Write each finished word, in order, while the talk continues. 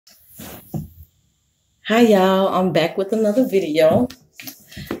Hi y'all, I'm back with another video.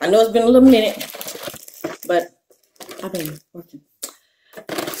 I know it's been a little minute, but I've been working.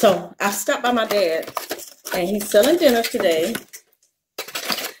 So I stopped by my dad and he's selling dinners today.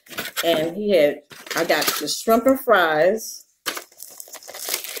 And I got the shrimp and fries,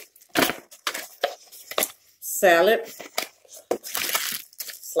 salad,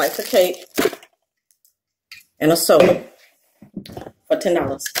 slice of cake, and a soda for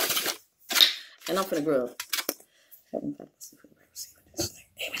 $10. And I'm finna grill.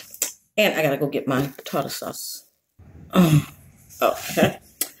 And I gotta go get my tartar sauce. Okay.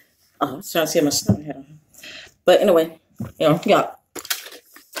 I was trying to see if my stomach had on. But anyway, y'all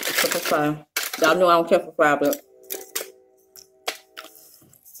for fry. Y'all know I don't care for fry, but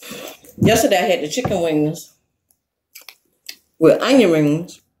yesterday I had the chicken wings with onion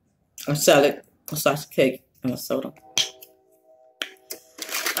rings, a salad, a slice of cake, and a soda.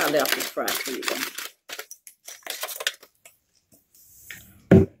 I left this fried for you guys.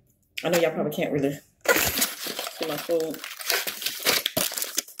 I know y'all probably can't really see my food.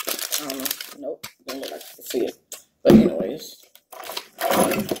 I don't know. Nope. Don't look like you can see it. But anyways.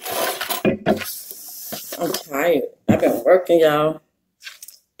 I'm tired. I've been working, y'all.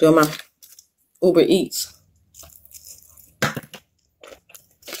 Doing my Uber Eats. I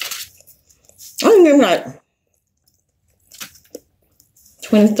think I'm like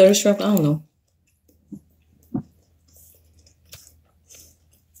 20, 30 shrimp. I don't know.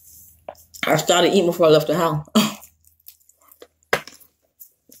 I started eating before I left the house.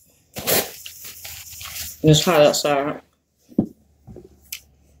 It's hot outside.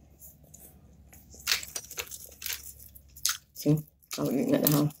 See, I was eating at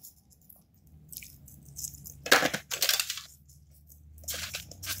the house.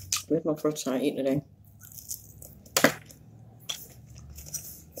 This is my first time eating today.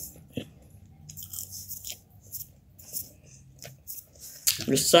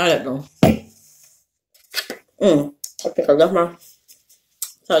 The salad though. I think I left my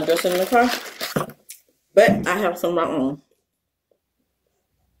salad dressing in the car. But I have some of my own.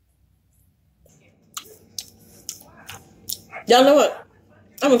 Y'all know what?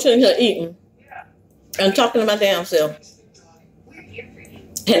 I'm sitting here eating and talking to my damn self.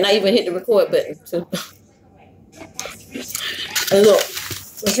 And I even hit the record button too. And look,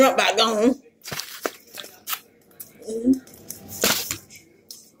 the shrimp back gone.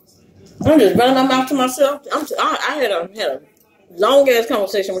 I'm just running my mouth to myself. I had a long ass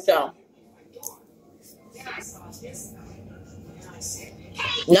conversation with y'all.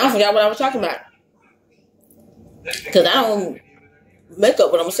 Now I forgot what I was talking about. Because I don't make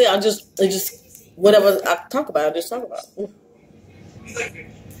up what I'm gonna say. Whatever I talk about, I just talk about.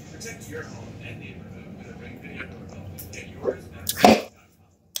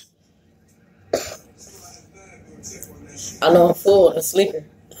 I know I'm full and sleepy.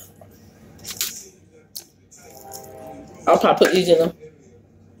 I'll probably put these in them.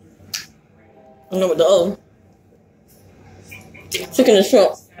 I know what the other chicken and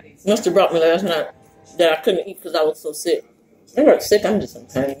shrimp must have brought me last night that I couldn't eat because I was so sick. I'm not sick, I'm just in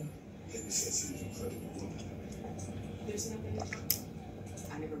pain.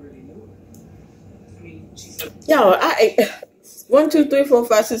 Y'all, I ate 1, 2, 3, 4,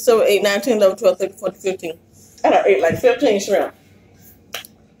 5, 6, 7, 8, 9, 10, 11, 12, 13, 14, 15. I done ate like 15 shrimp.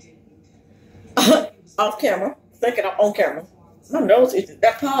 Off camera. Thinking I'm on camera. My nose is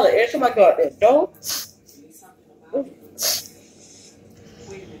that powder. Every time I go out there, though.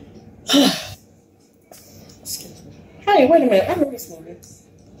 Hey, wait a minute. I know this movie.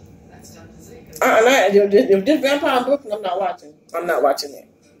 If this Vampire in Brooklyn, I'm not watching. I'm not watching it.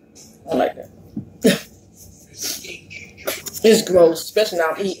 I don't like that. It's gross, especially now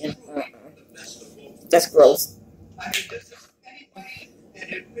I'm eating. That's gross.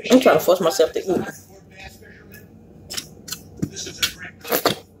 I'm trying to force myself to eat.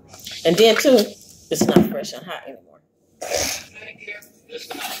 And then too, it's not fresh and hot anymore.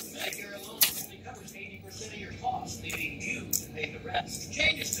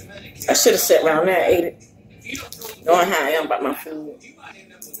 I should have sat around there and ate it. Knowing how I am about my food.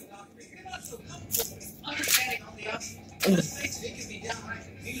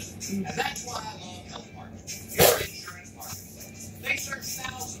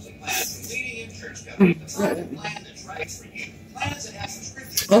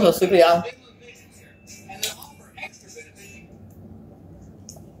 I'm so sleepy, y'all.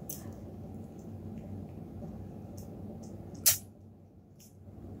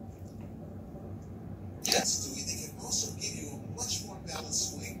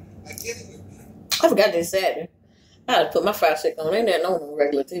 I forgot this Saturday. I had to put my 5 6 on. Ain't that no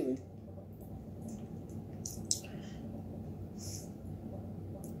regular TV.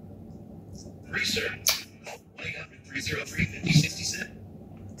 I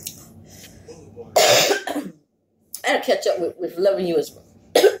had to catch up with loving you as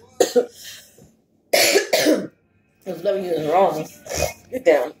with loving you is wrong. Get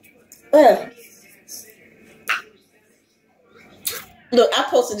down. Look, I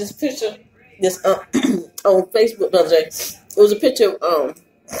posted this picture on Facebook the other day. It was a picture of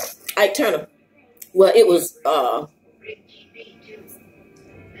Ike Turner. Well, it was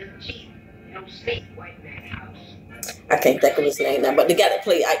I can't think of his name now, but the guy that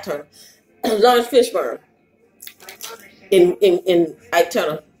played Ike Turner, Lawrence Fishburne, in Ike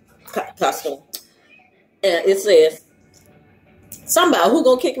Turner costume, and it says something about who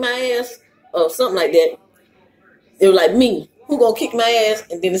gonna kick my ass or something like that. It was like me, who gonna kick my ass,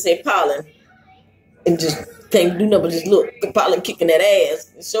 and then it said Pollen, and just can't do nothing but just look. Pollen kicking that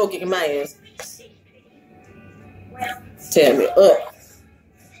ass, and show kicking my ass. Tear me up.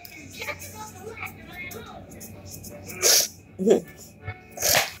 Is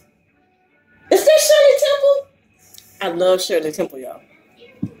that Shirley Temple? I love Shirley Temple, y'all.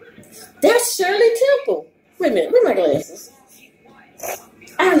 That's Shirley Temple. Wait a minute, where are my glasses?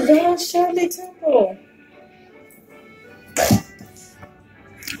 I love Shirley Temple.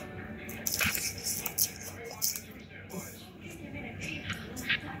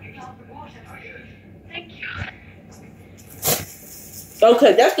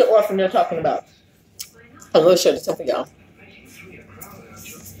 Okay, that's the orphan they're talking about. I love Shirley Temple, y'all.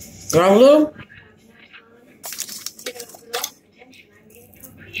 Wrong, little?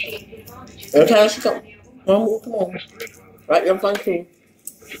 Every time she come on. Right, your fun key.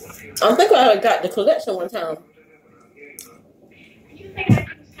 I think I got the collection one time.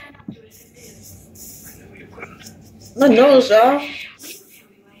 My nose, y'all.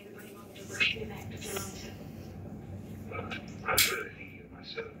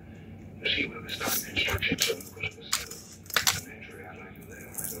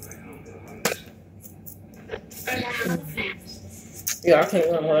 Yeah, I can't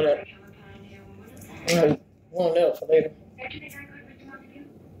remember that. I want that for later.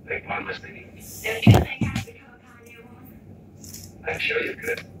 I'm sure you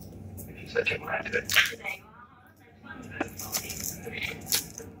could, if you set your mind to it.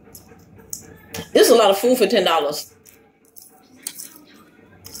 This is a lot of food for $10.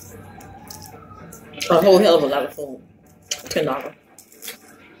 A whole hell of a lot of food. $10.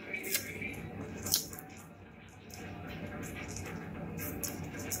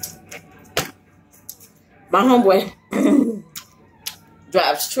 My homeboy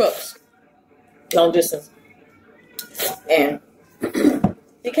drives trucks long distance, and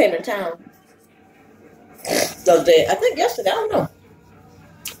he came in town the other day. I think yesterday. I don't know.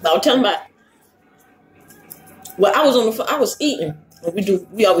 But I was telling him about. Well, I was on the phone. I was eating.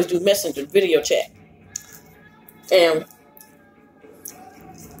 We always do messenger video chat, and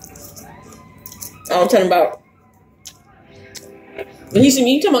I was telling him about. When he see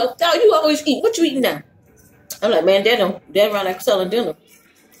me, he talking about, "Dog, you always eat. What you eating now?" I'm like, man, Dad around there selling dinner.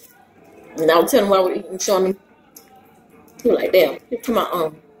 And I was telling him while we're eating, showing him. He was like, damn, he come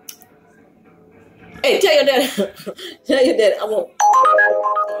out, hey, tell your dad, I want